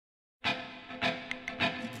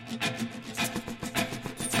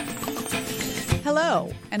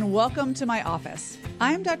Hello, and welcome to my office.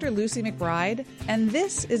 I'm Dr. Lucy McBride, and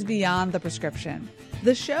this is Beyond the Prescription,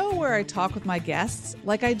 the show where I talk with my guests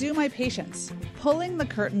like I do my patients, pulling the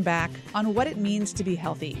curtain back on what it means to be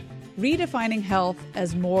healthy, redefining health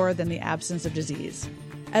as more than the absence of disease.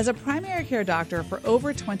 As a primary care doctor for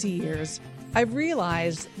over 20 years, I've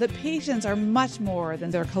realized that patients are much more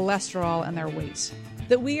than their cholesterol and their weight,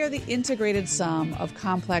 that we are the integrated sum of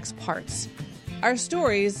complex parts. Our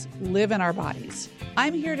stories live in our bodies.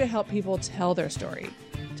 I'm here to help people tell their story,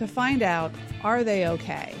 to find out, are they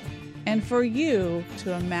okay? And for you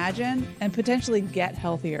to imagine and potentially get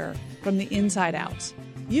healthier from the inside out.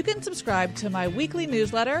 You can subscribe to my weekly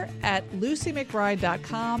newsletter at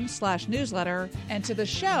lucymcbride.com/newsletter and to the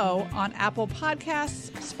show on Apple Podcasts,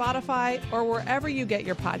 Spotify, or wherever you get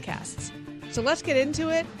your podcasts. So let's get into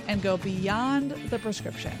it and go beyond the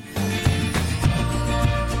prescription.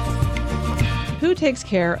 Who takes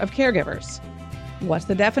care of caregivers? What's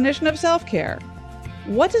the definition of self-care?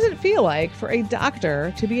 What does it feel like for a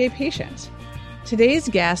doctor to be a patient? Today's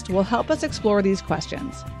guest will help us explore these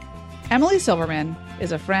questions. Emily Silverman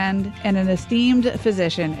is a friend and an esteemed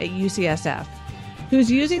physician at UCSF who's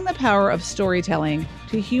using the power of storytelling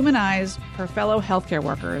to humanize her fellow healthcare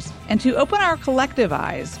workers and to open our collective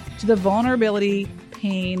eyes to the vulnerability,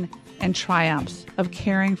 pain, and triumphs of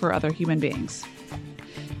caring for other human beings.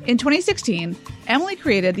 In 2016, Emily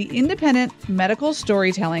created the independent medical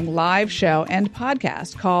storytelling live show and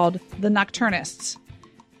podcast called The Nocturnists.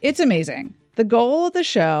 It's amazing. The goal of the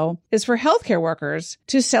show is for healthcare workers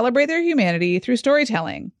to celebrate their humanity through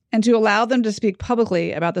storytelling and to allow them to speak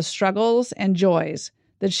publicly about the struggles and joys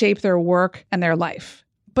that shape their work and their life.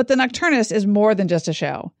 But The Nocturnist is more than just a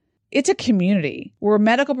show. It's a community where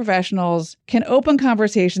medical professionals can open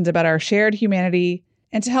conversations about our shared humanity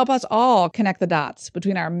and to help us all connect the dots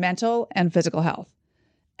between our mental and physical health.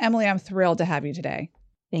 Emily, I'm thrilled to have you today.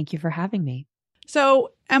 Thank you for having me. So,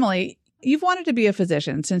 Emily, you've wanted to be a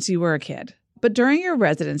physician since you were a kid, but during your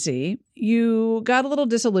residency, you got a little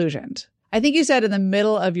disillusioned. I think you said in the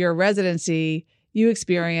middle of your residency, you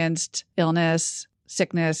experienced illness,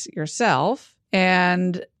 sickness yourself,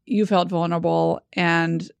 and you felt vulnerable.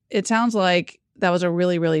 And it sounds like that was a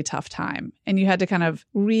really, really tough time. And you had to kind of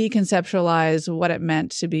reconceptualize what it meant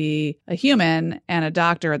to be a human and a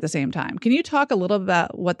doctor at the same time. Can you talk a little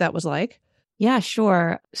about what that was like? Yeah,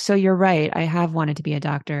 sure. So you're right. I have wanted to be a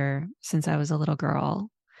doctor since I was a little girl.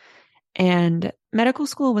 And medical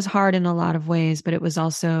school was hard in a lot of ways, but it was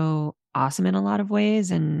also awesome in a lot of ways.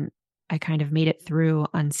 And I kind of made it through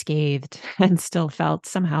unscathed and still felt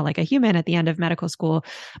somehow like a human at the end of medical school.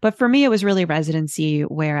 But for me, it was really residency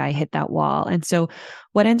where I hit that wall. And so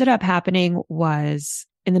what ended up happening was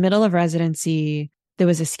in the middle of residency, there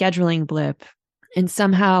was a scheduling blip. And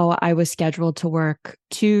somehow I was scheduled to work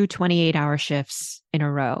 2 28-hour shifts in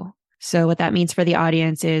a row. So what that means for the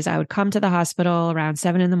audience is I would come to the hospital around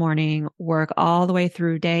 7 a.m, work all the way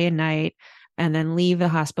through day and night, and then leave the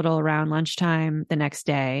hospital around lunchtime the next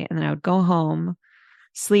day. And then I would go home,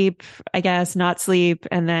 sleep, I guess, not sleep.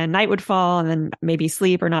 And then night would fall and then maybe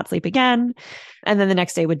sleep or not sleep again. And then the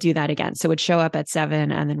next day would do that again. So would show up at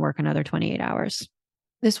 7 and then work another 28 hours.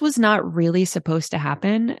 This was not really supposed to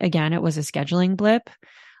happen. Again, it was a scheduling blip,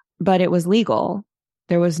 but it was legal.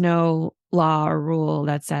 There was no law or rule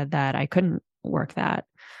that said that I couldn't work that.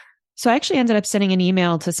 So I actually ended up sending an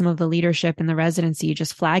email to some of the leadership in the residency,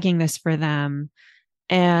 just flagging this for them.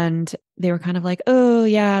 And they were kind of like, oh,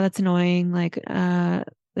 yeah, that's annoying. They're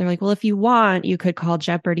like, well, if you want, you could call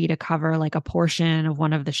Jeopardy to cover like a portion of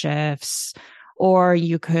one of the shifts, or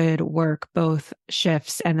you could work both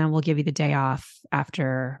shifts and then we'll give you the day off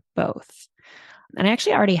after both. And I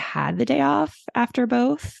actually already had the day off after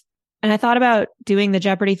both. And I thought about doing the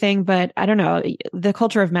Jeopardy thing, but I don't know. The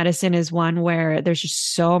culture of medicine is one where there's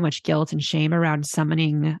just so much guilt and shame around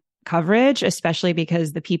summoning coverage, especially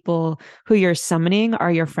because the people who you're summoning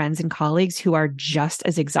are your friends and colleagues who are just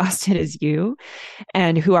as exhausted as you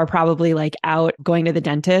and who are probably like out going to the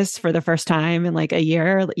dentist for the first time in like a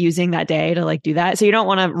year, using that day to like do that. So you don't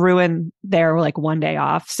want to ruin their like one day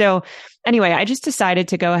off. So anyway, I just decided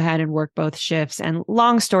to go ahead and work both shifts. And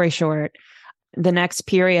long story short, the next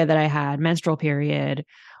period that I had, menstrual period,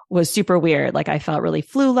 was super weird. Like I felt really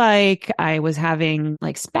flu-like. I was having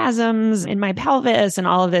like spasms in my pelvis and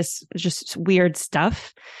all of this just weird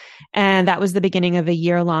stuff. And that was the beginning of a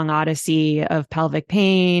year-long odyssey of pelvic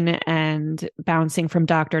pain and bouncing from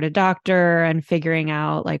doctor to doctor and figuring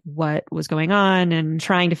out like what was going on and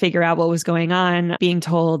trying to figure out what was going on, being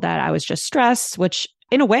told that I was just stressed, which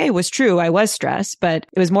in a way was true. I was stressed, but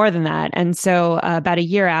it was more than that. And so about a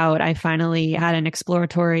year out, I finally had an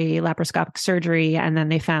exploratory laparoscopic surgery, and then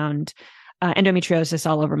they found endometriosis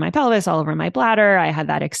all over my pelvis, all over my bladder. I had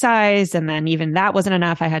that excised. And then even that wasn't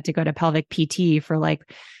enough. I had to go to pelvic PT for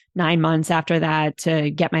like 9 months after that to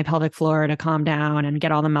get my pelvic floor to calm down and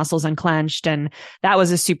get all the muscles unclenched. And that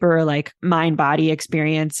was a super like mind body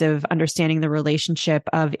experience of understanding the relationship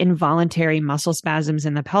of involuntary muscle spasms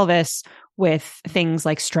in the pelvis with things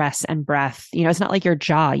like stress and breath. It's not like your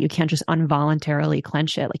jaw. You can't just involuntarily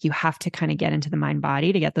clench it. Like you have to kind of get into the mind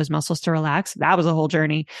body to get those muscles to relax. That was a whole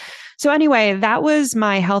journey. So anyway, that was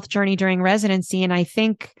my health journey during residency. And I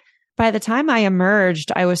think by the time I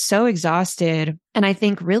emerged, I was so exhausted and I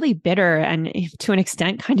think really bitter, and to an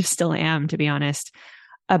extent kind of still am, to be honest,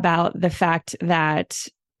 about the fact that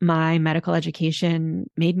my medical education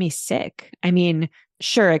made me sick. I mean,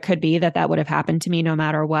 sure, it could be that would have happened to me no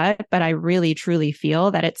matter what, but I really truly feel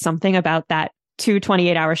that it's something about that 2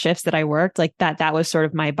 28-hour shifts that I worked, like that was sort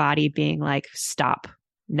of my body being like, stop.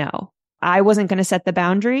 No, I wasn't going to set the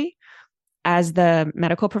boundary as the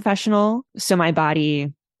medical professional. So my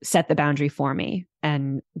body set the boundary for me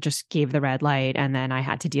and just gave the red light. And then I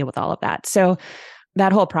had to deal with all of that. So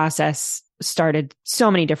that whole process started so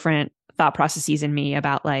many different thought processes in me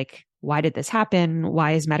about like, why did this happen?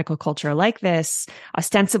 Why is medical culture like this?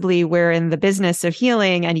 Ostensibly, we're in the business of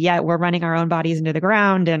healing, and yet we're running our own bodies into the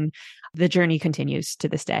ground. And the journey continues to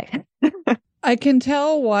this day. I can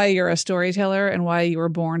tell why you're a storyteller and why you were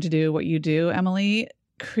born to do what you do, Emily,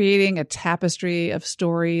 creating a tapestry of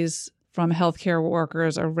stories from healthcare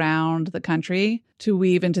workers around the country to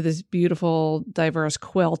weave into this beautiful, diverse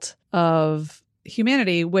quilt of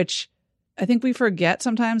humanity, which I think we forget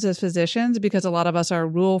sometimes as physicians because a lot of us are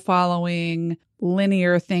rule following,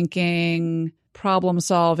 linear thinking, problem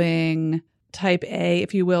solving, type A,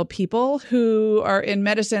 if you will, people who are in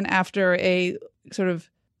medicine after a sort of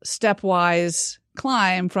stepwise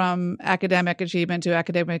climb from academic achievement to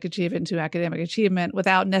academic achievement to academic achievement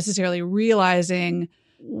without necessarily realizing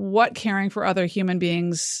what caring for other human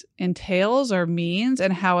beings entails or means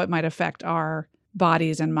and how it might affect our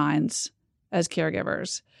bodies and minds as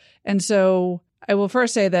caregivers. And so I will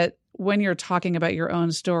first say that when you're talking about your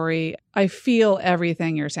own story, I feel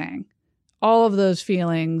everything you're saying. All of those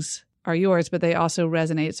feelings are yours, but they also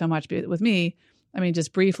resonate so much with me. I mean,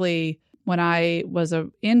 just briefly, when I was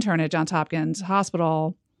an intern at Johns Hopkins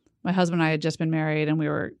Hospital, my husband and I had just been married and we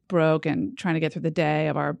were broke and trying to get through the day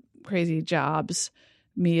of our crazy jobs.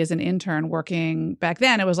 Me as an intern working back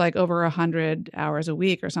then, it was like over 100 hours a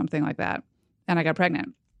week or something like that. And I got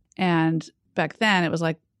pregnant. And back then it was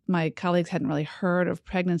like my colleagues hadn't really heard of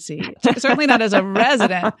pregnancy, certainly not as a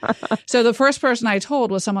resident. So the first person I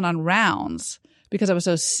told was someone on rounds because I was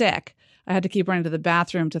so sick. I had to keep running to the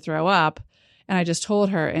bathroom to throw up. And I just told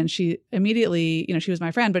her, and she immediately, she was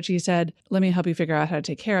my friend, but she said, let me help you figure out how to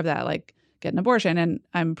take care of that, like get an abortion. And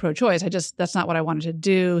I'm pro-choice. That's not what I wanted to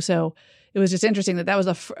do. So it was just interesting that was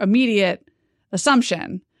an immediate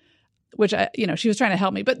assumption, which, she was trying to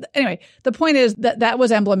help me. But anyway, the point is that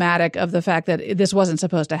was emblematic of the fact that this wasn't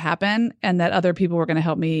supposed to happen and that other people were going to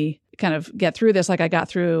help me kind of get through this like I got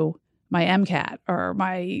through my MCAT or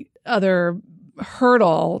my other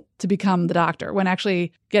hurdle to become the doctor, when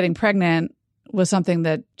actually getting pregnant was something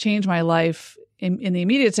that changed my life in the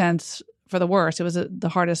immediate sense for the worse. It was the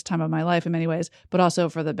hardest time of my life in many ways, but also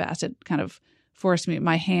for the best. It kind of forced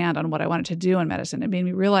my hand on what I wanted to do in medicine. It made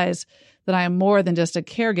me realize that I am more than just a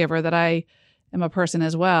caregiver, that I am a person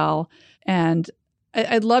as well. And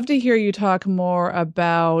I'd love to hear you talk more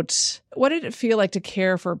about what did it feel like to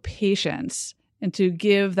care for patients and to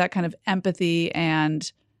give that kind of empathy and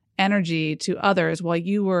energy to others while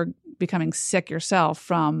you were becoming sick yourself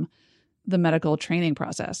from the medical training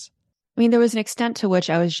process. I mean, there was an extent to which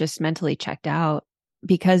I was just mentally checked out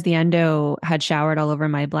because the endo had showered all over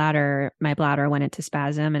my bladder. My bladder went into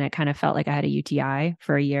spasm and it kind of felt like I had a UTI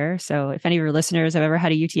for a year. So if any of your listeners have ever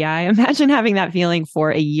had a UTI, imagine having that feeling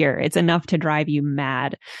for a year. It's enough to drive you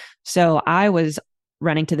mad. So I was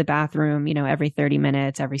running to the bathroom, every 30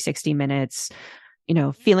 minutes, every 60 minutes,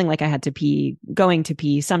 feeling like I had to pee, going to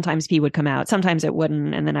pee. Sometimes pee would come out, sometimes it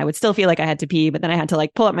wouldn't. And then I would still feel like I had to pee, but then I had to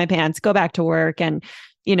like pull up my pants, go back to work. And,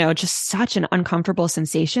 just such an uncomfortable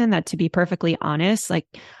sensation that, to be perfectly honest, like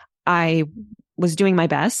I was doing my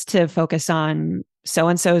best to focus on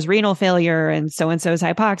so-and-so's renal failure and so-and-so's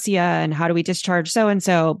hypoxia and how do we discharge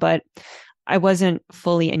so-and-so, but I wasn't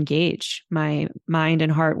fully engaged. My mind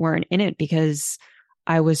and heart weren't in it because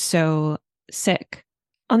I was so sick.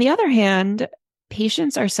 On the other hand,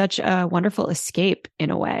 patients are such a wonderful escape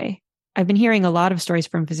in a way. I've been hearing a lot of stories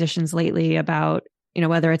from physicians lately about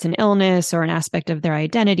whether it's an illness or an aspect of their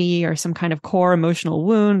identity or some kind of core emotional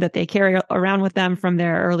wound that they carry around with them from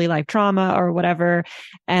their early life trauma or whatever.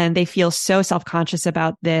 And they feel so self-conscious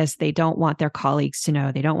about this. They don't want their colleagues to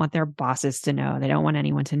know. They don't want their bosses to know. They don't want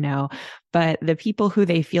anyone to know. But the people who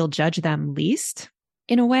they feel judge them least,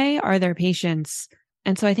 in a way, are their patients.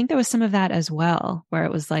 And so I think there was some of that as well, where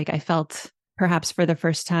it was like I felt perhaps for the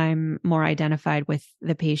first time more identified with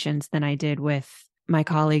the patients than I did with my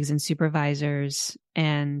colleagues and supervisors.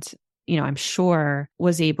 And, I'm sure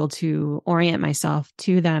was able to orient myself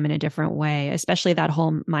to them in a different way, especially that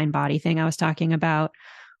whole mind body thing I was talking about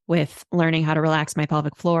with learning how to relax my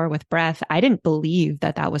pelvic floor with breath. I didn't believe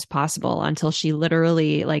that that was possible until she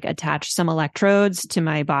literally attached some electrodes to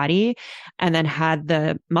my body and then had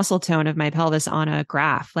the muscle tone of my pelvis on a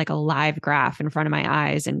graph, like a live graph in front of my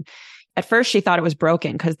eyes. And at first she thought it was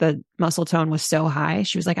broken because the muscle tone was so high.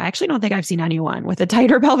 She was like, I actually don't think I've seen anyone with a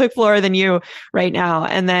tighter pelvic floor than you right now.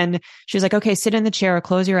 And then she was like, okay, sit in the chair,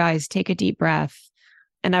 close your eyes, take a deep breath.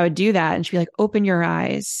 And I would do that. And she'd be like, open your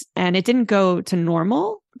eyes. And it didn't go to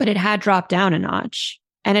normal, but it had dropped down a notch.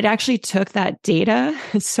 And it actually took that data.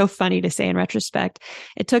 It's so funny to say in retrospect.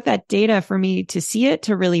 It took that data for me to see it,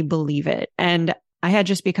 to really believe it. And I had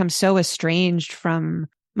just become so estranged from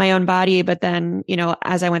my own body. But then,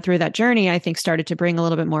 as I went through that journey, I think started to bring a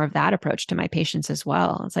little bit more of that approach to my patients as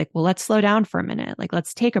well. It's like, well, let's slow down for a minute.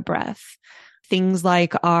 Let's take a breath. Things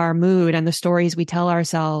like our mood and the stories we tell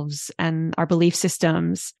ourselves and our belief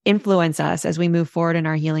systems influence us as we move forward in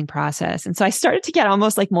our healing process. And so I started to get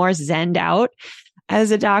almost more zenned out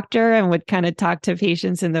as a doctor and would kind of talk to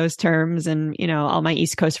patients in those terms. And, all my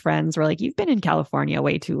East Coast friends were like, you've been in California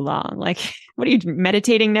way too long. What are you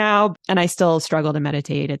meditating now? And I still struggle to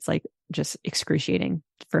meditate. It's just excruciating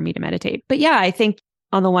for me to meditate. But yeah, I think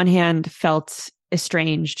on the one hand felt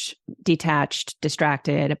estranged, detached,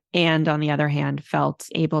 distracted, and on the other hand, felt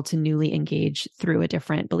able to newly engage through a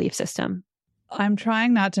different belief system. I'm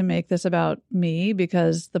trying not to make this about me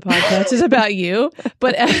because the podcast is about you.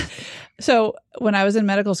 But so when I was in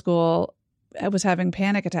medical school, I was having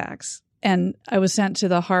panic attacks and I was sent to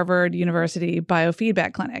the Harvard University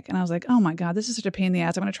biofeedback clinic. And I was like, oh my God, this is such a pain in the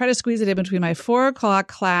ass. I'm going to try to squeeze it in between my 4:00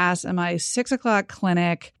 class and my 6:00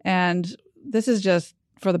 clinic. And this is just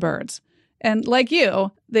for the birds. And like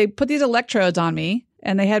you, they put these electrodes on me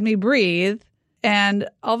and they had me breathe. And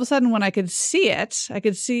all of a sudden, when I could see it, I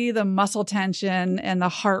could see the muscle tension and the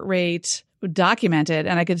heart rate documented,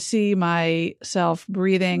 and I could see myself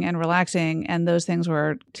breathing and relaxing, and those things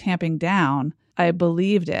were tamping down. I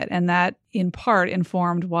believed it. And that, in part,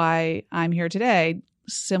 informed why I'm here today,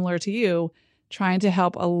 similar to you, trying to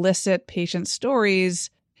help elicit patient stories,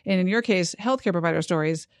 and in your case, healthcare provider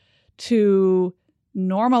stories, to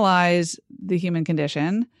normalize the human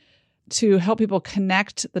condition, to help people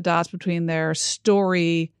connect the dots between their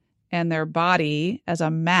story and their body as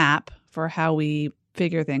a map for how we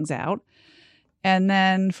figure things out. And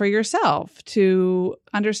then for yourself to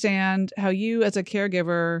understand how you as a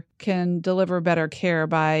caregiver can deliver better care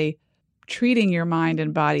by treating your mind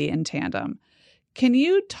and body in tandem. Can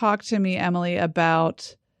you talk to me, Emily,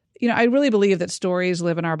 about, I really believe that stories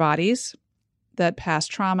live in our bodies, that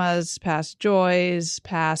past traumas, past joys,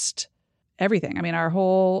 past everything. I mean, our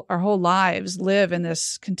whole lives live in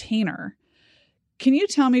this container. Can you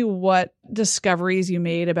tell me what discoveries you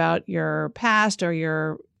made about your past or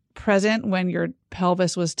your present when your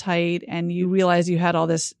pelvis was tight and you realized you had all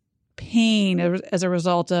this pain as a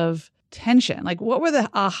result of tension? What were the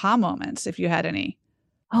aha moments, if you had any?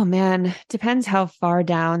 Oh man, depends how far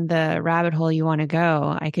down the rabbit hole you want to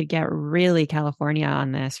go. I could get really California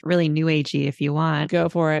on this, really new agey if you want. Go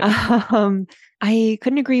for it. I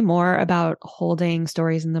couldn't agree more about holding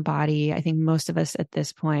stories in the body. I think most of us at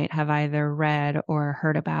this point have either read or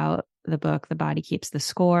heard about the book, The Body Keeps the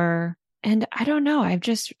Score. And I don't know, I've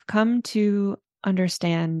just come to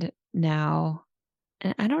understand now,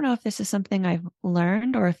 and I don't know if this is something I've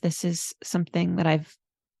learned or if this is something that I've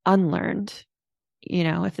unlearned.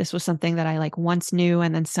 If this was something that I once knew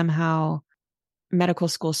and then somehow medical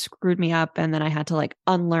school screwed me up and then I had to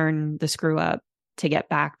unlearn the screw up to get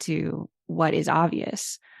back to what is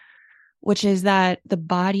obvious, which is that the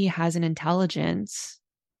body has an intelligence.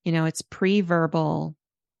 It's pre-verbal,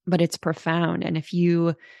 but it's profound. And if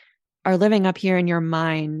you are living up here in your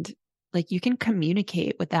mind, you can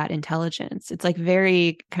communicate with that intelligence. It's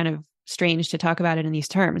very kind of strange to talk about it in these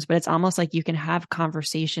terms, but it's almost like you can have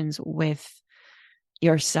conversations with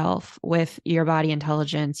yourself, with your body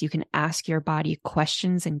intelligence. You can ask your body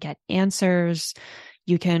questions and get answers.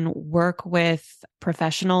 You can work with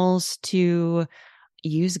professionals to,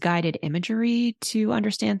 use guided imagery to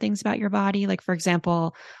understand things about your body. Like, for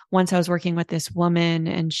example, once I was working with this woman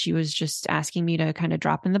and she was just asking me to kind of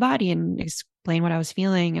drop in the body and explain what I was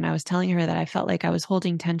feeling. And I was telling her that I felt like I was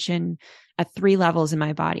holding tension at 3 levels in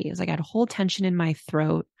my body. It was like I'd hold tension in my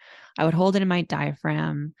throat, I would hold it in my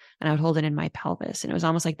diaphragm, and I would hold it in my pelvis. And it was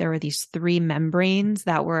almost like there were these 3 membranes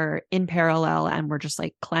that were in parallel and were just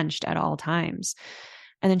like clenched at all times.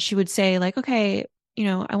 And then she would say like, okay,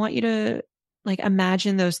 I want you to like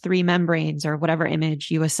imagine those 3 membranes or whatever image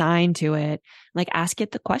you assign to it, like ask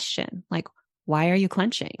it the question, like, why are you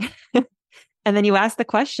clenching? And then you ask the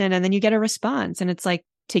question and then you get a response. And it's like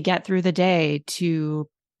to get through the day, to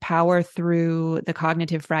power through the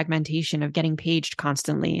cognitive fragmentation of getting paged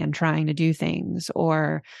constantly and trying to do things.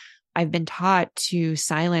 Or I've been taught to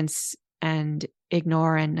silence and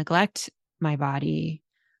ignore and neglect my body.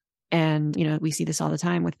 And, we see this all the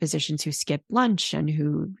time with physicians who skip lunch and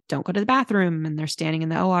who don't go to the bathroom, and they're standing in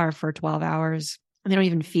the OR for 12 hours and they don't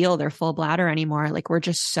even feel their full bladder anymore. Like, we're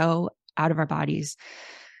just so out of our bodies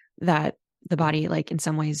that the body, like, in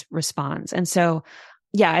some ways responds. And so,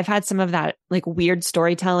 yeah, I've had some of that like weird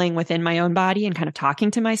storytelling within my own body and kind of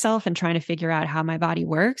talking to myself and trying to figure out how my body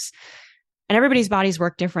works. And everybody's bodies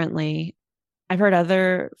work differently. I've heard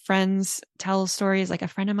other friends tell stories. Like a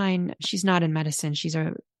friend of mine, she's not in medicine. She's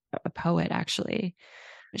a poet, actually.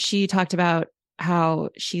 She talked about how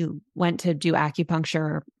she went to do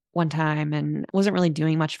acupuncture one time and wasn't really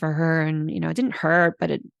doing much for her. And, it didn't hurt,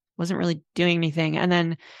 but it wasn't really doing anything. And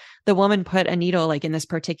then the woman put a needle like in this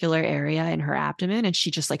particular area in her abdomen, and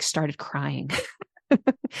she just like started crying.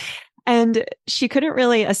 And she couldn't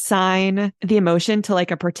really assign the emotion to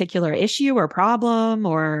like a particular issue or problem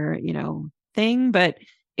or, thing, but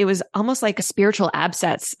it was almost like a spiritual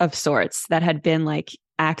abscess of sorts that had been like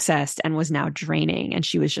accessed and was now draining. And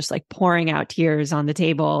she was just like pouring out tears on the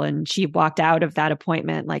table. And she walked out of that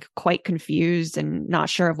appointment like quite confused and not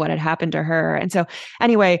sure of what had happened to her. And so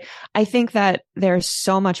anyway, I think that there's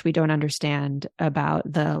so much we don't understand about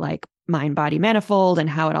the like mind body manifold and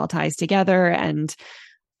how it all ties together. And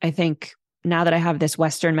I think now that I have this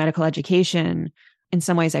Western medical education, in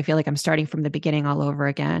some ways, I feel like I'm starting from the beginning all over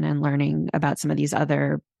again and learning about some of these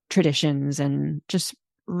other traditions and just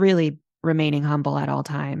really remaining humble at all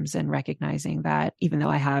times and recognizing that even though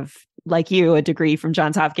I have, like you, a degree from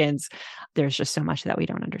Johns Hopkins, there's just so much that we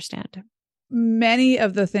don't understand. Many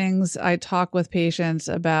of the things I talk with patients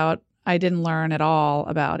about, I didn't learn at all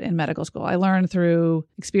about in medical school. I learned through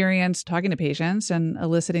experience talking to patients and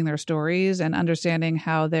eliciting their stories and understanding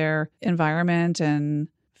how their environment and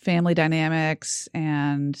family dynamics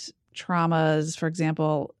and traumas, for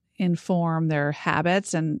example, inform their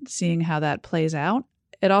habits and seeing how that plays out.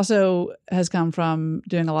 It also has come from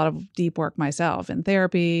doing a lot of deep work myself in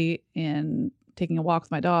therapy, in taking a walk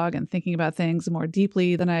with my dog and thinking about things more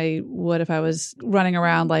deeply than I would if I was running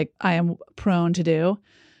around like I am prone to do.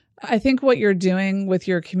 I think what you're doing with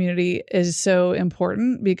your community is so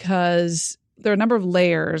important because there are a number of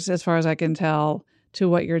layers, as far as I can tell, to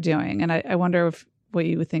what you're doing. And I wonder what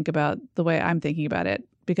you would think about the way I'm thinking about it,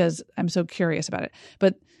 because I'm so curious about it.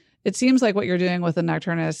 But it seems like what you're doing with the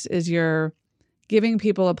Nocturnus is you're giving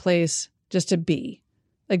people a place just to be,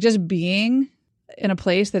 like just being in a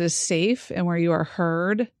place that is safe and where you are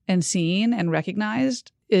heard and seen and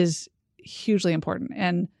recognized is hugely important.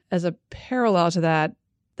 And as a parallel to that,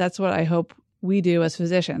 that's what I hope we do as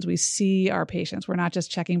physicians. We see our patients. We're not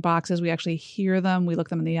just checking boxes. We actually hear them. We look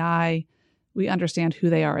them in the eye. We understand who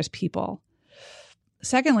they are as people.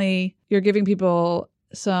 Secondly, you're giving people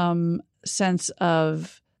some sense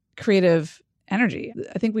of creative energy.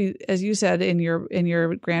 I think as you said in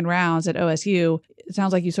your grand rounds at OSU, it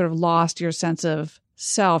sounds like you sort of lost your sense of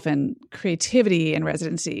self and creativity in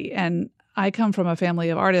residency. And I come from a family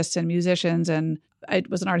of artists and musicians, and I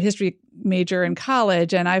was an art history major in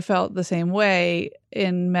college, and I felt the same way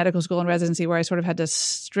in medical school and residency, where I sort of had to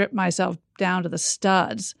strip myself down to the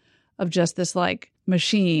studs of just this like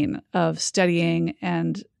machine of studying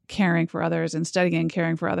and caring for others and studying and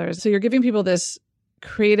caring for others. So you're giving people this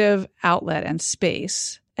creative outlet and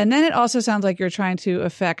space. And then it also sounds like you're trying to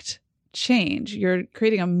affect change. You're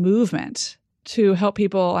creating a movement to help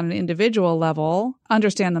people on an individual level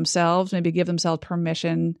understand themselves, maybe give themselves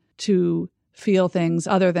permission to feel things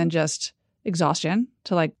other than just exhaustion,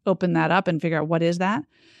 to like open that up and figure out what is that.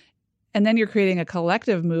 And then you're creating a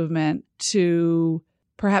collective movement to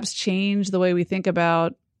perhaps change the way we think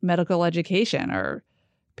about medical education or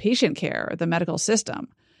patient care, or the medical system.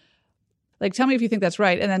 Like, tell me if you think that's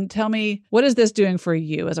right. And then tell me, what is this doing for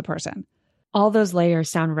you as a person? All those layers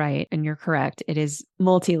sound right, and you're correct. It is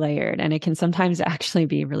multi-layered, and it can sometimes actually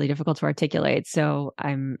be really difficult to articulate. So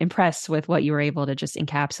I'm impressed with what you were able to just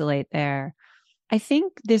encapsulate there. I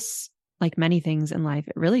think this, like many things in life,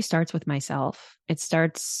 it really starts with myself. It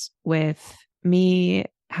starts with me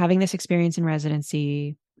having this experience in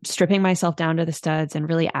residency, stripping myself down to the studs and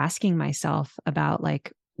really asking myself about,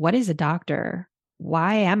 like, what is a doctor?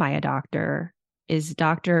 Why am I a doctor? Is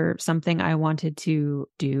doctor something I wanted to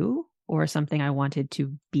do or something I wanted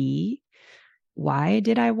to be? Why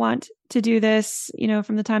did I want to do this,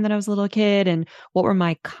 from the time that I was a little kid? And what were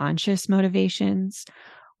my conscious motivations?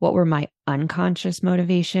 What were my unconscious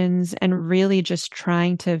motivations? And really just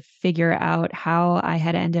trying to figure out how I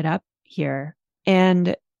had ended up here.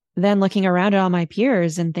 And then looking around at all my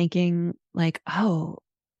peers and thinking, like, oh,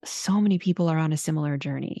 so many people are on a similar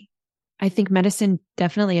journey. I think medicine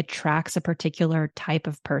definitely attracts a particular type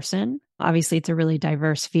of person. Obviously, it's a really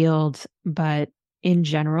diverse field, but in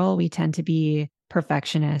general, we tend to be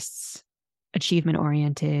perfectionists, achievement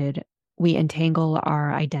oriented. We entangle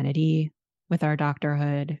our identity with our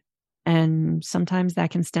doctorhood. And sometimes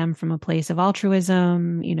that can stem from a place of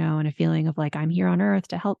altruism, and a feeling of like, I'm here on earth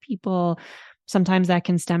to help people. Sometimes that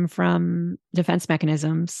can stem from defense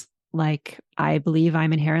mechanisms. Like, I believe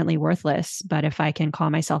I'm inherently worthless, but if I can call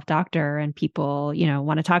myself doctor and people,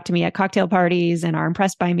 want to talk to me at cocktail parties and are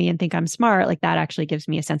impressed by me and think I'm smart, like that actually gives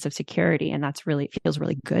me a sense of security. And that's really feels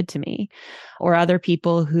really good to me. Or other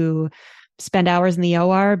people who spend hours in the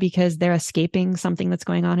OR because they're escaping something that's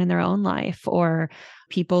going on in their own life, or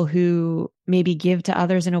people who maybe give to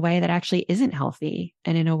others in a way that actually isn't healthy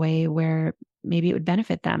and in a way where maybe it would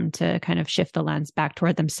benefit them to kind of shift the lens back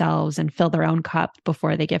toward themselves and fill their own cup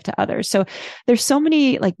before they give to others. So there's so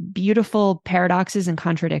many like beautiful paradoxes and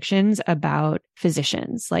contradictions about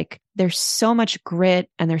physicians. Like, there's so much grit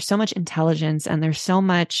and there's so much intelligence and there's so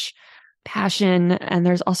much passion, and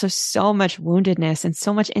there's also so much woundedness and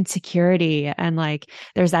so much insecurity, and like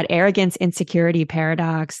there's that arrogance insecurity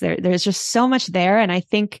paradox. There's just so much there. And I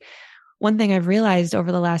think one thing I've realized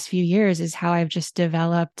over the last few years is how I've just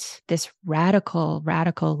developed this radical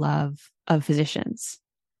love of physicians.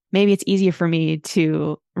 Maybe it's easier for me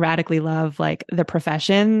to radically love like the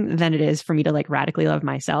profession than it is for me to like radically love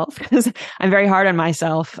myself, because I'm very hard on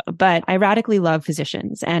myself, but I radically love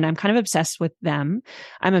physicians and I'm kind of obsessed with them.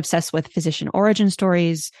 I'm obsessed with physician origin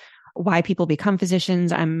stories, why people become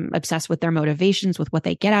physicians. I'm obsessed with their motivations, with what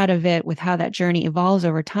they get out of it, with how that journey evolves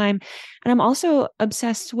over time. And I'm also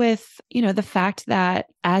obsessed with, the fact that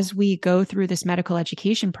as we go through this medical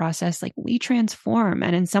education process, like we transform.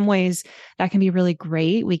 And in some ways that can be really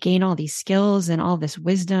great. We gain all these skills and all this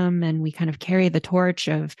wisdom, and we kind of carry the torch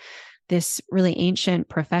of this really ancient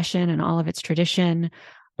profession and all of its tradition.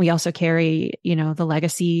 We also carry, the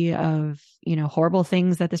legacy of, horrible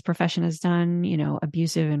things that this profession has done,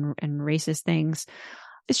 abusive and racist things.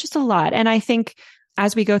 It's just a lot. And I think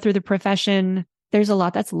as we go through the profession, there's a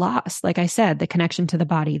lot that's lost. Like I said, the connection to the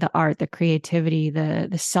body, the art, the creativity, the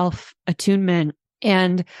self-attunement.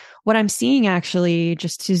 And what I'm seeing actually,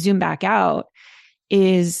 just to zoom back out,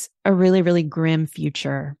 is a really, really grim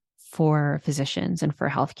future for physicians and for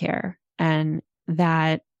healthcare. And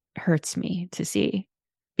that hurts me to see.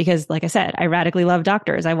 Because like I said, I radically love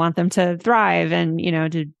doctors. I want them to thrive and,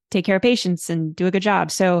 to take care of patients and do a good job.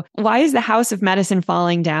 So why is the house of medicine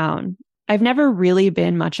falling down? I've never really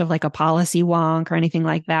been much of like a policy wonk or anything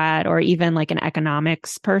like that, or even like an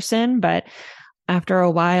economics person. But after a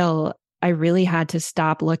while, I really had to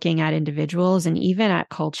stop looking at individuals and even at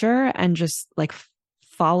culture and just like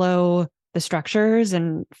follow the structures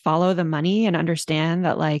and follow the money and understand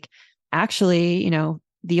that like, actually,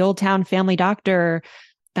 the old town family doctor,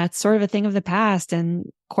 that's sort of a thing of the past, and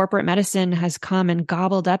corporate medicine has come and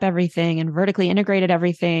gobbled up everything and vertically integrated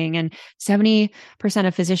everything. And 70%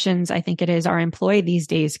 of physicians, I think it is, are employed these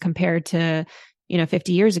days compared to,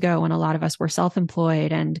 50 years ago when a lot of us were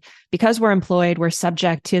self-employed. And because we're employed, we're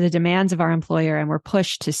subject to the demands of our employer, and we're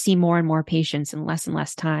pushed to see more and more patients in less and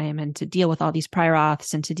less time, and to deal with all these prior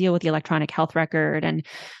auths and to deal with the electronic health record. And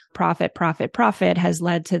profit has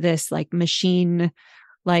led to this like machine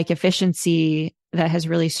like efficiency that has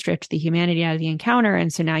really stripped the humanity out of the encounter.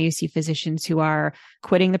 And so now you see physicians who are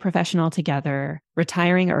quitting the profession altogether,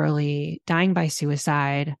 retiring early, dying by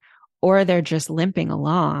suicide, or they're just limping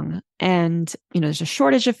along. And, there's a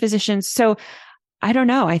shortage of physicians. So I don't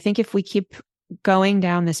know. I think if we keep going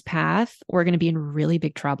down this path, we're going to be in really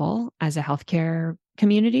big trouble as a healthcare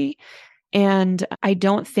community. And I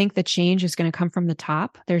don't think the change is going to come from the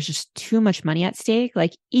top. There's just too much money at stake.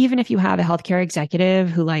 Like, even if you have a healthcare executive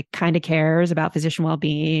who like kind of cares about physician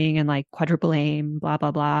well-being and like quadruple aim, blah,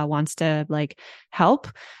 blah, blah, wants to like help,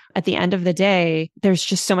 at the end of the day, there's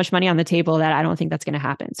just so much money on the table that I don't think that's going to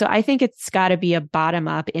happen. So I think it's got to be a bottom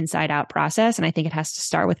up, inside out process. And I think it has to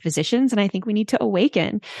start with physicians. And I think we need to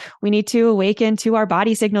awaken. We need to awaken to our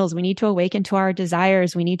body signals. We need to awaken to our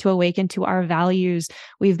desires. We need to awaken to our values.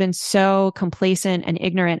 We've been so complacent and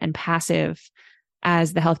ignorant and passive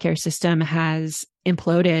as the healthcare system has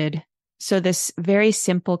imploded. So this very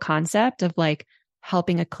simple concept of like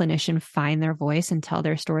helping a clinician find their voice and tell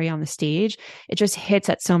their story on the stage, it just hits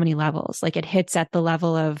at so many levels. Like it hits at the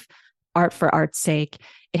level of art for art's sake.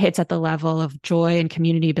 It hits at the level of joy and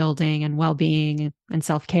community building and well-being and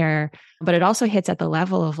self-care. But it also hits at the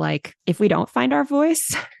level of like, if we don't find our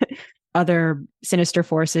voice, other sinister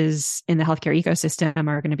forces in the healthcare ecosystem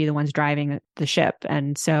are going to be the ones driving the ship.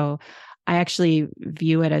 And so I actually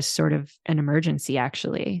view it as sort of an emergency,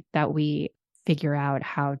 actually, that we figure out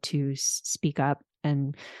how to speak up.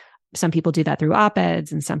 And some people do that through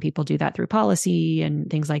op-eds and some people do that through policy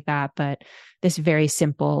and things like that. But this very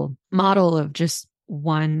simple model of just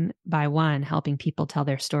one by one helping people tell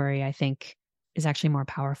their story, I think is actually more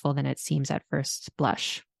powerful than it seems at first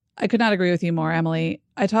blush. I could not agree with you more, Emily.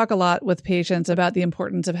 I talk a lot with patients about the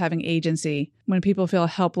importance of having agency. When people feel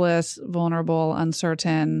helpless, vulnerable,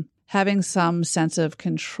 uncertain, having some sense of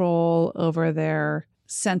control over their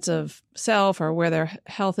sense of self or where their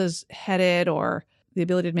health is headed or the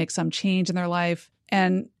ability to make some change in their life.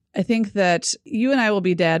 And I think that you and I will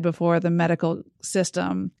be dead before the medical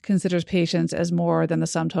system considers patients as more than the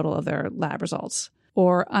sum total of their lab results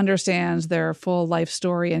or understands their full life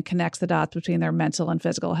story and connects the dots between their mental and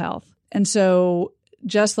physical health. And so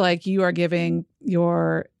just like you are giving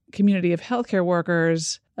your community of healthcare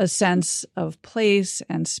workers a sense of place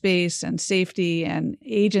and space and safety and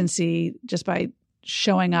agency just by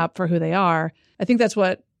showing up for who they are, I think that's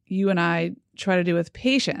what you and I try to do with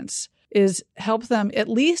patients, is help them at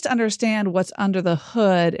least understand what's under the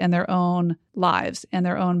hood in their own lives and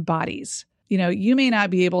their own bodies. You know, you may not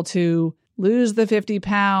be able to lose the 50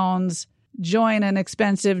 pounds, join an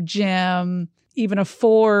expensive gym, even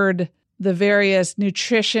afford the various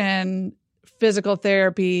nutrition, physical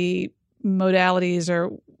therapy modalities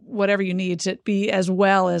or whatever you need to be as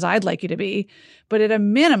well as I'd like you to be. But at a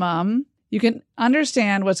minimum, you can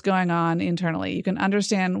understand what's going on internally. You can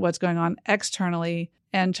understand what's going on externally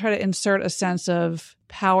and try to insert a sense of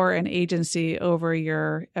power and agency over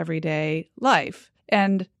your everyday life.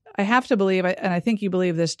 And I have to believe, and I think you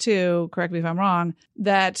believe this too, correct me if I'm wrong,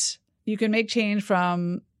 that you can make change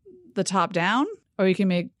from the top down or you can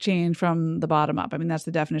make change from the bottom up. I mean, that's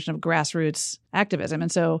the definition of grassroots activism.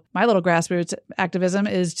 And so my little grassroots activism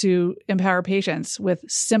is to empower patients with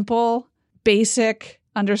simple, basic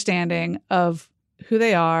understanding of who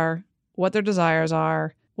they are, what their desires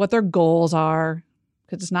are, what their goals are,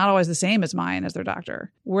 because it's not always the same as mine as their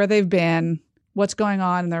doctor, where they've been, what's going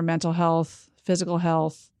on in their mental health, physical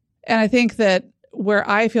health. And I think that where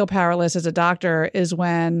I feel powerless as a doctor is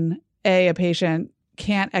when a patient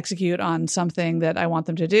can't execute on something that I want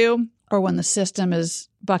them to do, or when the system is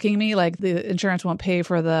bucking me, like the insurance won't pay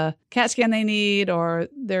for the CAT scan they need, or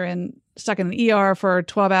they're stuck in the ER for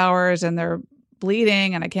 12 hours and they're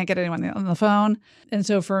bleeding and I can't get anyone on the phone. And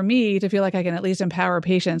so for me to feel like I can at least empower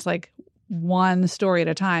patients like one story at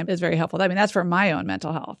a time is very helpful. I mean, that's for my own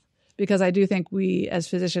mental health, because I do think we as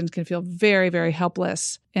physicians can feel very, very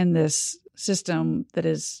helpless in this system that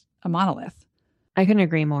is a monolith. I couldn't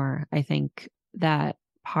agree more. I think that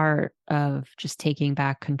part of just taking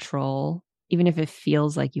back control, even if it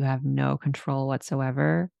feels like you have no control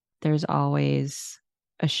whatsoever, there's always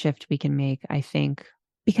a shift we can make, I think.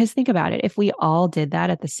 Because think about it, if we all did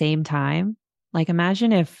that at the same time, like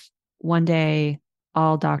imagine if one day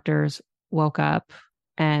all doctors woke up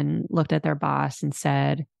and looked at their boss and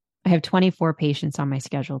said, I have 24 patients on my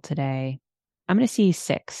schedule today. I'm going to see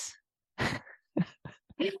 6.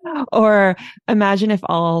 Or imagine if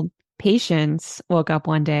all patients woke up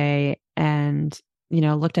one day and,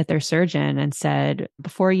 looked at their surgeon and said,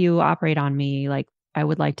 before you operate on me, like, I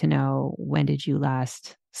would like to know, when did you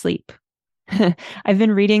last sleep? I've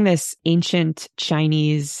been reading this ancient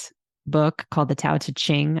Chinese book called the Tao Te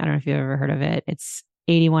Ching. I don't know if you've ever heard of it. It's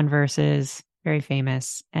 81 verses, very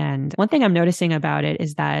famous. And one thing I'm noticing about it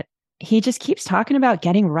is that he just keeps talking about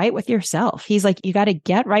getting right with yourself. He's like, you got to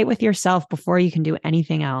get right with yourself before you can do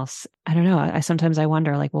anything else. I don't know. Sometimes I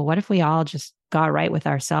wonder, like, well, what if we all just got right with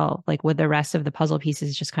ourselves? Like, would the rest of the puzzle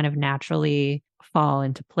pieces just kind of naturally fall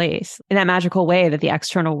into place in that magical way that the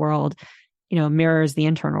external world, mirrors the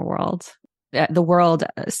internal world? The world,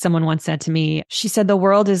 someone once said to me, she said, the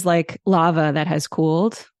world is like lava that has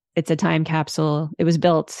cooled. It's a time capsule. It was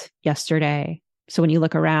built yesterday. So when you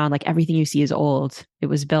look around, like everything you see is old. It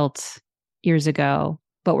was built years ago.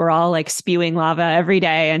 but we're all like spewing lava every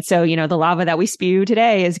day. And so, the lava that we spew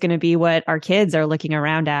today is going to be what our kids are looking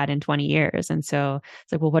around at in 20 years. And so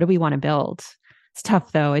it's like, well, what do we want to build? It's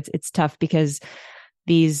tough though. It's tough because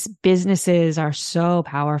these businesses are so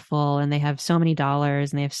powerful and they have so many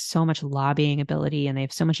dollars and they have so much lobbying ability and they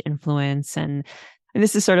have so much influence. And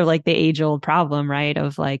this is sort of like the age old problem, right?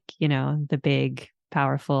 Of like, the big,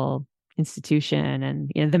 powerful institution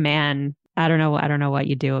and the man. I don't know what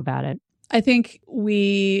you do about it. I think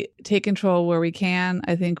we take control where we can.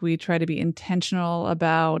 I think we try to be intentional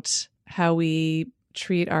about how we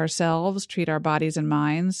treat ourselves, treat our bodies and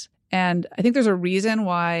minds. And I think there's a reason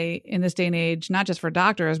why in this day and age, not just for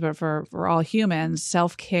doctors, but for all humans,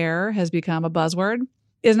 self-care has become a buzzword.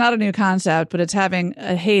 It's not a new concept, but it's having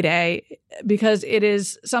a heyday because it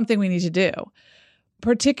is something we need to do,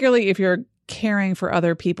 particularly if you're caring for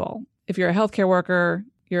other people. If you're a healthcare worker,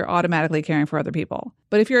 you're automatically caring for other people.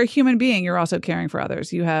 But if you're a human being, you're also caring for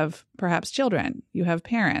others. You have perhaps children, you have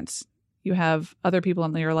parents, you have other people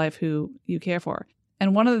in your life who you care for.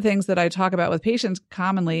 And one of the things that I talk about with patients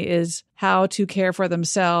commonly is how to care for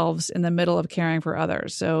themselves in the middle of caring for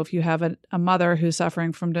others. So if you have a mother who's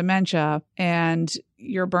suffering from dementia and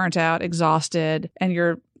you're burnt out, exhausted, and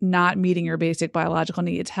you're not meeting your basic biological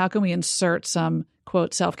needs, how can we insert some,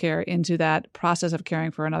 quote, self-care into that process of caring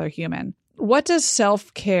for another human? What does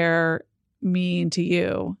self-care mean to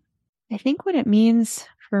you? I think what it means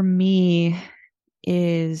for me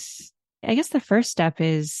is, I guess the first step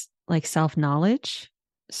is like self-knowledge.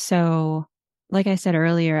 So like I said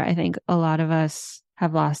earlier, I think a lot of us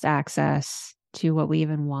have lost access to what we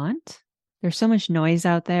even want. There's so much noise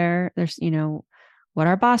out there. There's, what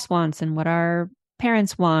our boss wants and what our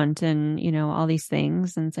parents want and, all these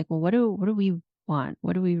things. And it's like, well, what do we want?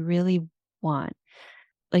 What do we really want?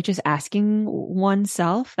 Like just asking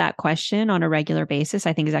oneself that question on a regular basis,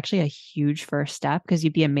 I think is actually a huge first step because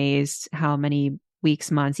you'd be amazed how many weeks,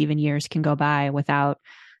 months, even years can go by without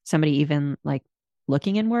somebody even like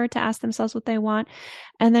looking inward to ask themselves what they want.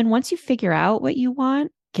 And then once you figure out what you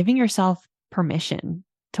want, giving yourself permission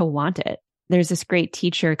to want it. There's this great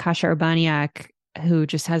teacher, Kasia Urbaniak, who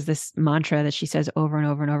just has this mantra that she says over and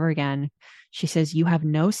over and over again. She says, you have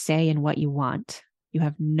no say in what you want. You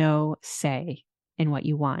have no say in what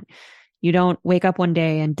you want. You don't wake up one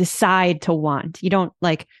day and decide to want. You don't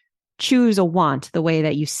like choose a want the way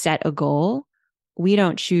that you set a goal. We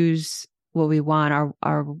don't choose what we want.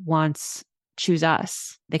 Our wants choose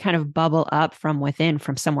us. They kind of bubble up from within,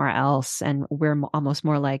 from somewhere else. And we're almost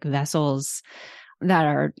more like vessels that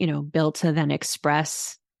are, built to then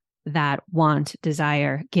express that want,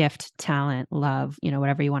 desire, gift, talent, love,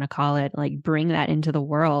 whatever you want to call it, like bring that into the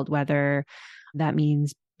world, whether that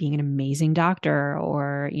means being an amazing doctor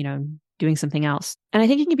or, doing something else. And I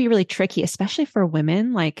think it can be really tricky, especially for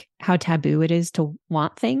women, like how taboo it is to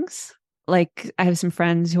want things. Like I have some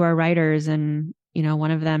friends who are writers and,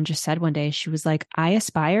 one of them just said one day, she was like, I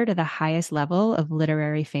aspire to the highest level of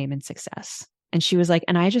literary fame and success. And she was like,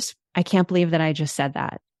 and I can't believe that I just said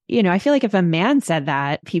that. I feel like if a man said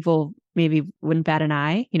that, people maybe wouldn't bat an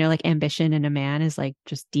eye, like ambition in a man is like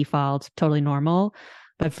just default, totally normal.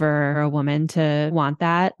 But for a woman to want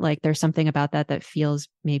that, like there's something about that feels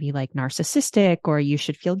maybe like narcissistic, or you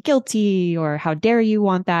should feel guilty, or how dare you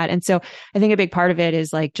want that. And so I think a big part of it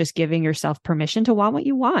is like just giving yourself permission to want what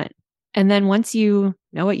you want. And then once you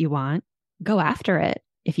know what you want, go after it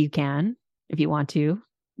if you can, if you want to.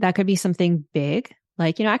 That could be something big.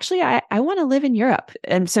 Like, actually, I want to live in Europe.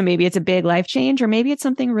 And so maybe it's a big life change, or maybe it's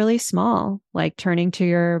something really small, like turning to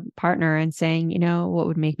your partner and saying, what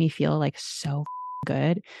would make me feel like so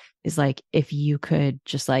good is like if you could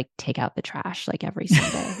just like take out the trash like every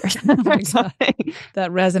Sunday or something.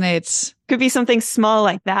 That resonates. Could be something small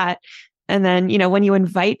like that. And then, when you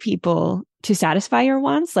invite people to satisfy your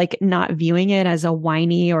wants, like not viewing it as a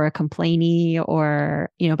whiny or a complainy or,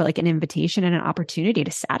 but like an invitation and an opportunity to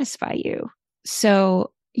satisfy you.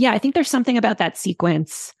 So yeah, I think there's something about that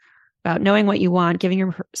sequence, about knowing what you want, giving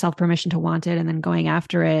yourself permission to want it, and then going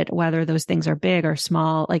after it, whether those things are big or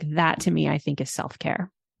small. Like that to me, I think is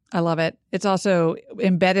self-care. I love it. It's also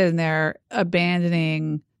embedded in there,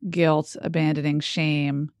 abandoning guilt, abandoning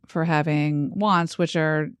shame for having wants, which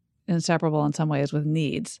are inseparable in some ways with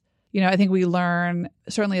needs. I think we learn,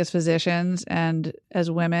 certainly as physicians and as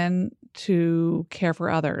women, to care for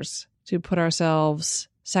others, to put ourselves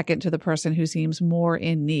second to the person who seems more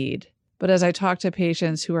in need. But as I talk to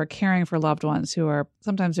patients who are caring for loved ones who are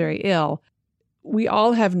sometimes very ill, we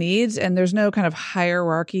all have needs, and there's no kind of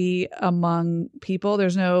hierarchy among people.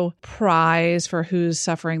 There's no prize for who's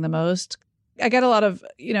suffering the most. I get a lot of,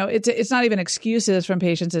 it's not even excuses from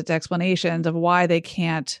patients, it's explanations of why they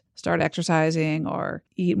can't start exercising or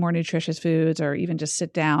eat more nutritious foods or even just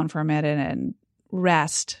sit down for a minute and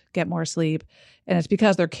rest, get more sleep. And it's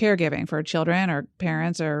because they're caregiving for children or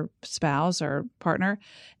parents or spouse or partner.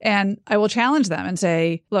 And I will challenge them and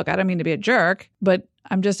say, look, I don't mean to be a jerk, but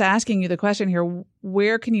I'm just asking you the question here.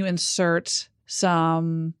 Where can you insert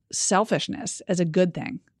some selfishness as a good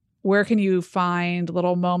thing? Where can you find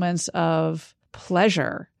little moments of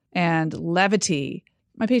pleasure and levity?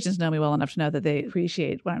 My patients know me well enough to know that they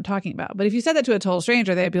appreciate what I'm talking about. But if you said that to a total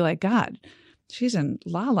stranger, they'd be like, God, she's in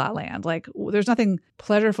la la land. Like there's nothing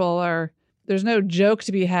pleasurable or there's no joke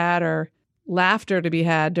to be had or laughter to be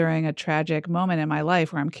had during a tragic moment in my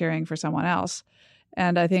life where I'm caring for someone else.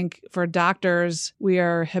 And I think for doctors, we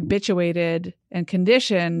are habituated and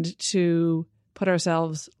conditioned to put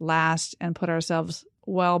ourselves last and put ourselves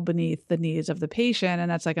well beneath the needs of the patient.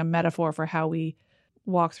 And that's like a metaphor for how we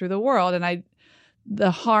walk through the world. And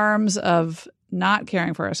the harms of not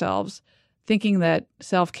caring for ourselves, thinking that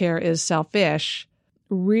self-care is selfish,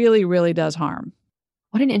 really, really does harm.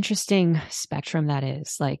 What an interesting spectrum that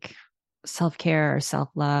is. Like self-care or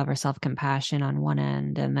self-love or self-compassion on one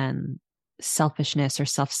end, and then selfishness or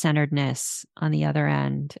self-centeredness on the other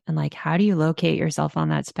end. And like, how do you locate yourself on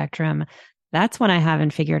that spectrum? That's one I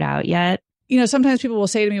haven't figured out yet. You know, sometimes people will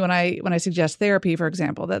say to me when I suggest therapy, for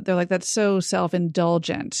example, that they're like, that's so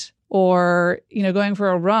self-indulgent. Or, you know, going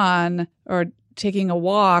for a run or taking a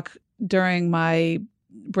walk during my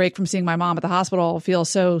break from seeing my mom at the hospital feels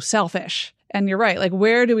so selfish. And you're right. Like,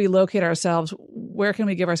 where do we locate ourselves? Where can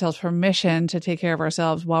we give ourselves permission to take care of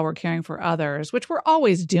ourselves while we're caring for others, which we're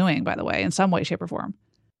always doing, by the way, in some way, shape, or form?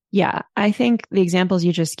 Yeah, I think the examples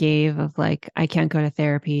you just gave of like, I can't go to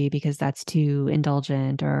therapy because that's too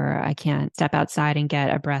indulgent, or I can't step outside and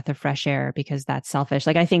get a breath of fresh air because that's selfish.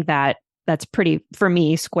 Like, I think that's pretty, for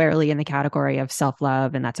me, squarely in the category of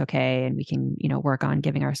self-love, and that's okay. And we can, work on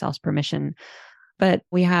giving ourselves permission. But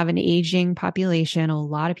we have an aging population. A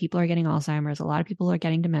lot of people are getting Alzheimer's. A lot of people are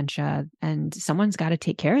getting dementia, and someone's got to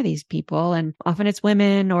take care of these people. And often it's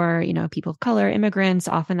women or, people of color, immigrants.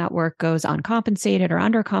 Often that work goes uncompensated or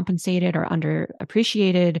undercompensated or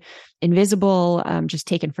underappreciated, invisible, just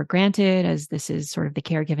taken for granted, as this is sort of the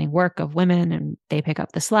caregiving work of women and they pick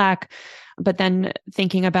up the slack. But then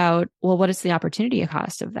thinking about, well, what is the opportunity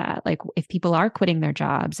cost of that? Like, if people are quitting their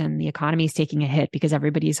jobs and the economy is taking a hit because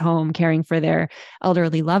everybody's home caring for their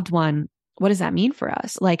elderly loved one, what does that mean for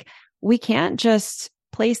us? Like, we can't just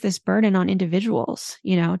place this burden on individuals,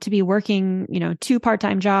 to be working, 2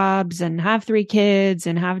 part-time jobs and have 3 kids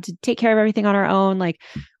and have to take care of everything on our own. Like,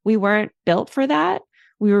 we weren't built for that.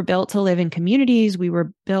 We were built to live in communities. We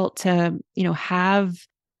were built to, have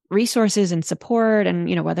resources and support,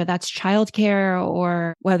 and, whether that's childcare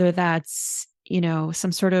or whether that's,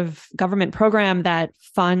 some sort of government program that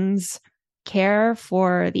funds care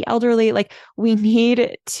for the elderly. Like, we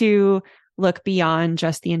need to look beyond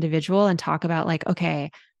just the individual and talk about like,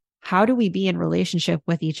 okay, how do we be in relationship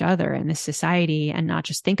with each other in this society and not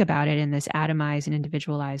just think about it in this atomized and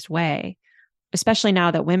individualized way, especially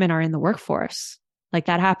now that women are in the workforce. Like,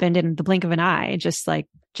 that happened in the blink of an eye. Just like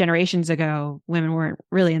generations ago, women weren't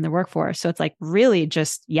really in the workforce. So it's like really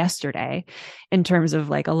just yesterday in terms of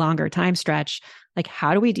like a longer time stretch. Like,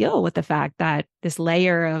 how do we deal with the fact that this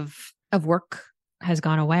layer of work has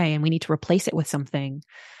gone away and we need to replace it with something?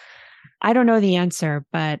 I don't know the answer,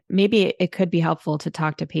 but maybe it could be helpful to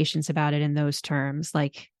talk to patients about it in those terms.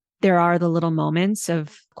 Like, there are the little moments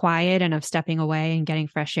of quiet and of stepping away and getting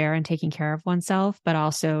fresh air and taking care of oneself, but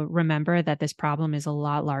also remember that this problem is a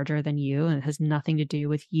lot larger than you, and it has nothing to do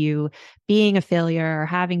with you being a failure or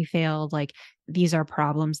having failed. Like, these are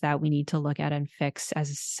problems that we need to look at and fix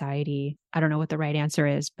as a society. I don't know what the right answer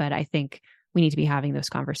is, but I think we need to be having those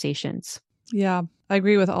conversations. Yeah, I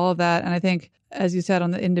agree with all of that. And I think, as you said,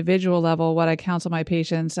 on the individual level, what I counsel my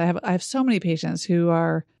patients, I have so many patients who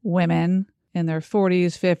are women in their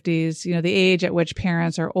 40s, 50s, the age at which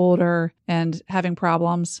parents are older and having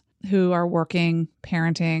problems, who are working,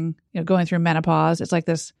 parenting, going through menopause. It's like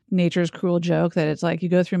this nature's cruel joke that it's like you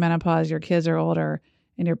go through menopause, your kids are older,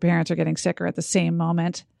 and your parents are getting sicker at the same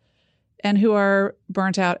moment, and who are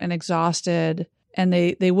burnt out and exhausted, and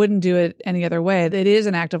they wouldn't do it any other way. It is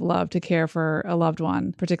an act of love to care for a loved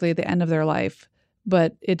one, particularly at the end of their life,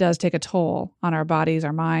 but it does take a toll on our bodies,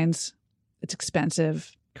 our minds. It's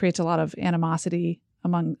expensive. Creates a lot of animosity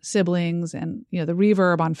among siblings, and the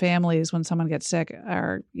reverb on families when someone gets sick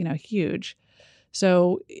are huge.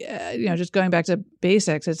 So just going back to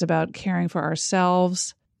basics, it's about caring for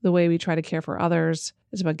ourselves the way we try to care for others.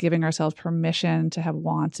 It's about giving ourselves permission to have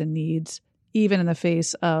wants and needs, even in the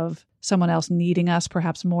face of someone else needing us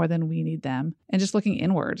perhaps more than we need them, and just looking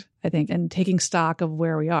inward, I think, and taking stock of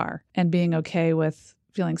where we are and being okay with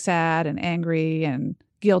feeling sad and angry and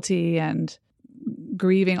guilty and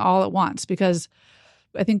grieving all at once, because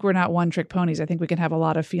I think we're not one-trick ponies. I think we can have a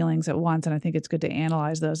lot of feelings at once, and I think it's good to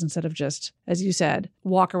analyze those instead of just, as you said,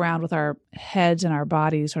 walk around with our heads and our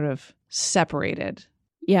bodies sort of separated.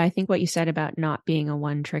 Yeah, I think what you said about not being a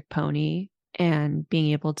one-trick pony and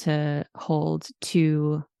being able to hold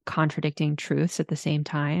two contradicting truths at the same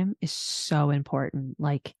time is so important.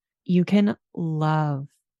 Like, you can love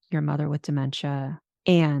your mother with dementia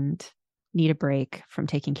and need a break from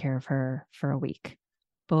taking care of her for a week.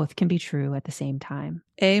 Both can be true at the same time.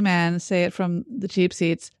 Amen. Say it from the cheap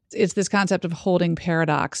seats. It's this concept of holding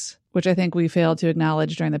paradox, which I think we failed to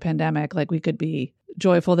acknowledge during the pandemic. Like, we could be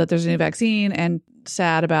joyful that there's a new vaccine and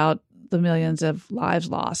sad about the millions of lives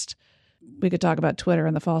lost. We could talk about Twitter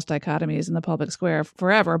and the false dichotomies in the public square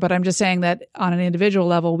forever. But I'm just saying that on an individual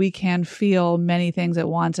level, we can feel many things at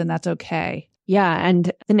once, and that's okay. Yeah.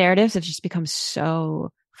 And the narratives have just become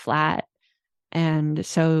so flat and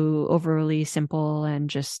so overly simple and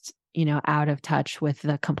just, out of touch with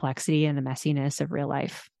the complexity and the messiness of real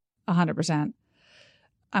life. 100%. I'm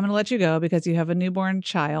going to let you go because you have a newborn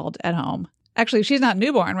child at home. Actually, she's not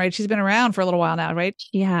newborn, right? She's been around for a little while now, right?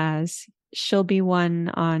 She has. She'll be one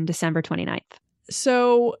on December 29th.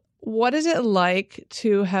 So what is it like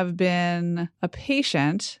to have been a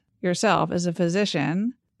patient yourself as a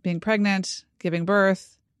physician, being pregnant, giving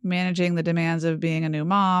birth, managing the demands of being a new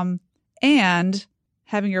mom, and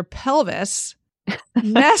having your pelvis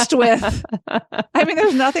messed with? I mean,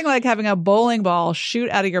 there's nothing like having a bowling ball shoot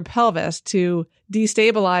out of your pelvis to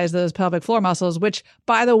destabilize those pelvic floor muscles, which,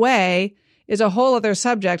 by the way, is a whole other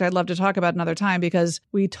subject I'd love to talk about another time, because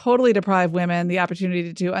we totally deprive women the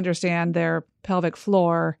opportunity to understand their pelvic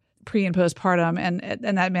floor pre and postpartum,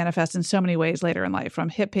 and that manifests in so many ways later in life, from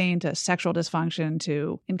hip pain to sexual dysfunction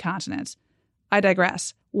to incontinence. I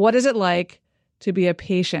digress. What is it like to be a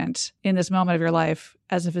patient in this moment of your life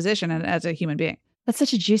as a physician and as a human being? That's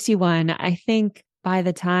such a juicy one. I think by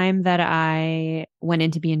the time that I went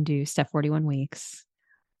in to be induced at 41 weeks,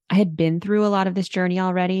 I had been through a lot of this journey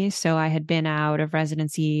already. So I had been out of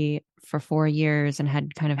residency for 4 years and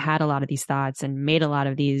had kind of had a lot of these thoughts and made a lot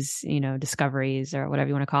of these, discoveries or whatever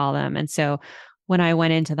you want to call them. And so when I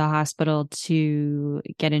went into the hospital to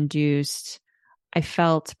get induced, I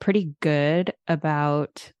felt pretty good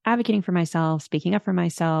about advocating for myself, speaking up for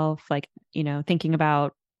myself, thinking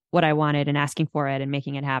about what I wanted and asking for it and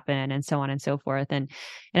making it happen and so on and so forth. And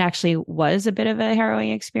it actually was a bit of a harrowing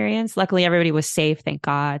experience. Luckily, everybody was safe. Thank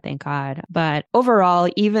God. Thank God. But overall,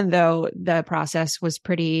 even though the process was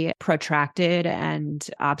pretty protracted and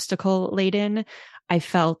obstacle laden, I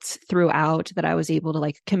felt throughout that I was able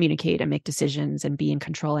to communicate and make decisions and be in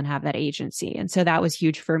control and have that agency. And so that was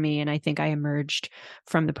huge for me. And I think I emerged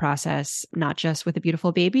from the process, not just with a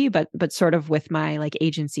beautiful baby, but sort of with my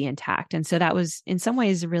agency intact. And so that was in some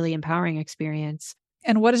ways a really empowering experience.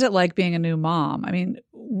 And what is it like being a new mom? I mean,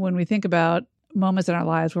 when we think about moments in our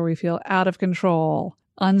lives where we feel out of control,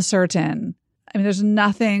 uncertain, I mean, there's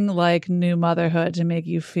nothing like new motherhood to make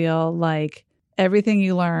you feel like everything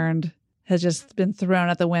you learned has just been thrown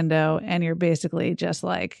out the window and you're basically just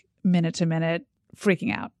minute to minute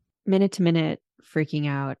freaking out. Minute to minute freaking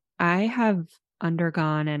out. I have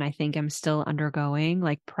undergone, and I think I'm still undergoing,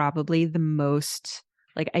 probably the most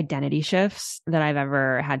identity shifts that I've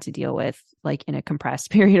ever had to deal with, in a compressed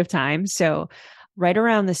period of time. So right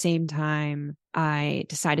around the same time, I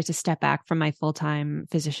decided to step back from my full-time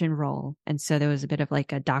physician role. And so there was a bit of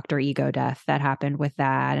a doctor ego death that happened with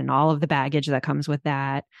that and all of the baggage that comes with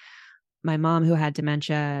that. My mom, who had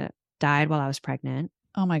dementia, died while I was pregnant.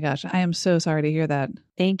 Oh my gosh. I am so sorry to hear that.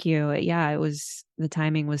 Thank you. Yeah, the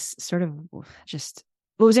timing was sort of just,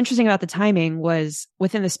 what was interesting about the timing was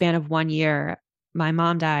within the span of 1 year, my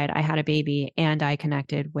mom died, I had a baby, and I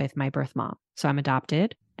connected with my birth mom. So I'm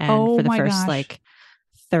adopted. And for the first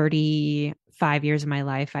 35 years of my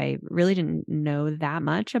life, I really didn't know that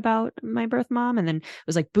much about my birth mom. And then it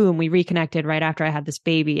was boom, we reconnected right after I had this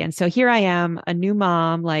baby. And so here I am, a new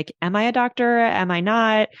mom. Am I a doctor? Am I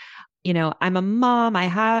not? I'm a mom. I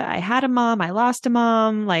had a mom. I lost a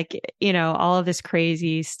mom, all of this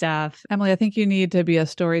crazy stuff. Emily, I think you need to be a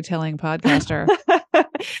storytelling podcaster.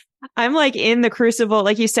 I'm in the crucible,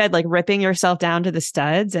 like you said, ripping yourself down to the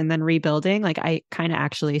studs and then rebuilding. I kind of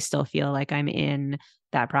actually still feel like I'm in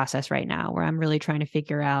that process right now, where I'm really trying to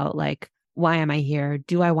figure out why am I here?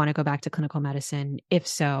 Do I want to go back to clinical medicine? If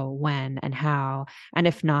so, when and how? And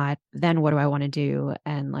if not, then what do I want to do?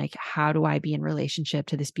 And how do I be in relationship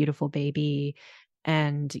to this beautiful baby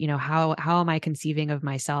And, how am I conceiving of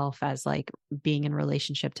myself as like being in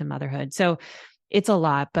relationship to motherhood? So it's a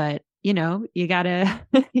lot, but you gotta,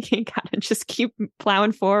 you gotta just keep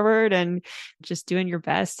plowing forward and just doing your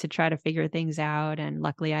best to try to figure things out. And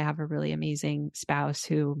luckily I have a really amazing spouse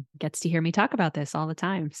who gets to hear me talk about this all the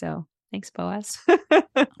time. So thanks, Boaz.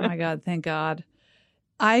 Oh my God. Thank God.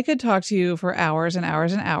 I could talk to you for hours and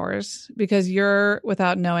hours and hours because you're,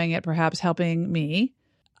 without knowing it, perhaps helping me.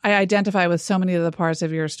 I identify with so many of the parts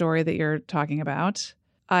of your story that you're talking about.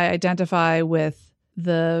 I identify with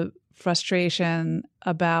the frustration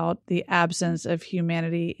about the absence of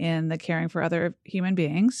humanity in the caring for other human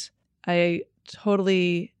beings. I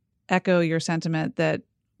totally echo your sentiment that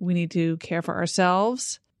we need to care for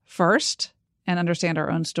ourselves first and understand our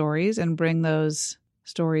own stories and bring those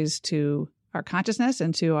stories to our consciousness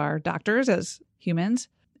and to our doctors as humans,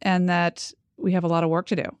 and that we have a lot of work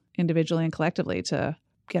to do individually and collectively to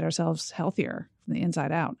get ourselves healthier from the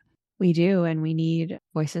inside out. We do. And we need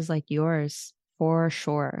voices like yours for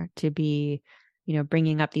sure to be,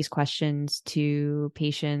 bringing up these questions to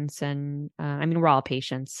patients. And we're all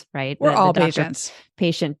patients, right? We're all the patients.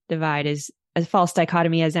 Patient divide is a false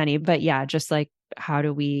dichotomy as any, but yeah, just like how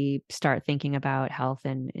do we start thinking about health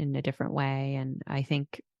in a different way? And I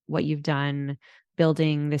think what you've done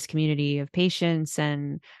building this community of patients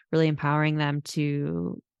and really empowering them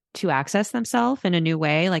to access themselves in a new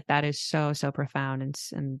way, like that is so, so profound.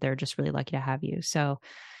 And they're just really lucky to have you. So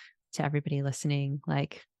to everybody listening,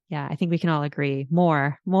 like, yeah, I think we can all agree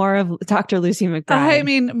more of Dr. Lucy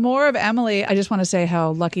McBride. More of Emily. I just want to say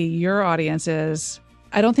how lucky your audience is.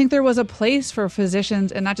 I don't think there was a place for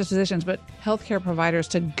physicians, and not just physicians, but healthcare providers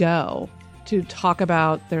to go to talk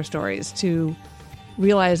about their stories, to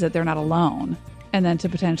realize that they're not alone, and then to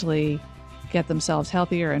potentially get themselves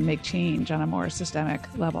healthier and make change on a more systemic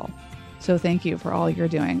level. So thank you for all you're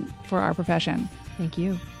doing for our profession. Thank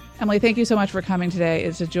you. Emily, thank you so much for coming today.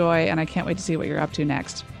 It's a joy, and I can't wait to see what you're up to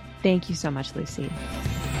next. Thank you so much, Lucy.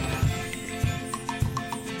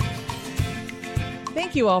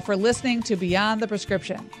 Thank you all for listening to Beyond the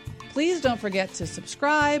Prescription. Please don't forget to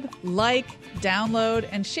subscribe, like, download,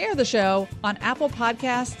 and share the show on Apple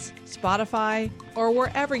Podcasts, Spotify, or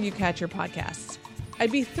wherever you catch your podcasts.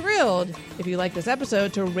 I'd be thrilled if you like this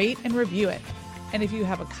episode to rate and review it. And if you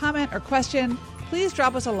have a comment or question, please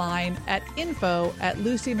drop us a line at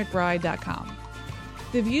info@lucymcbride.com.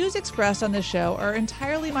 The views expressed on this show are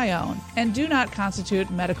entirely my own and do not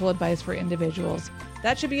constitute medical advice for individuals.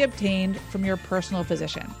 That should be obtained from your personal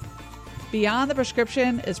physician. Beyond the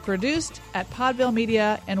Prescription is produced at Podville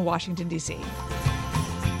Media in Washington, D.C.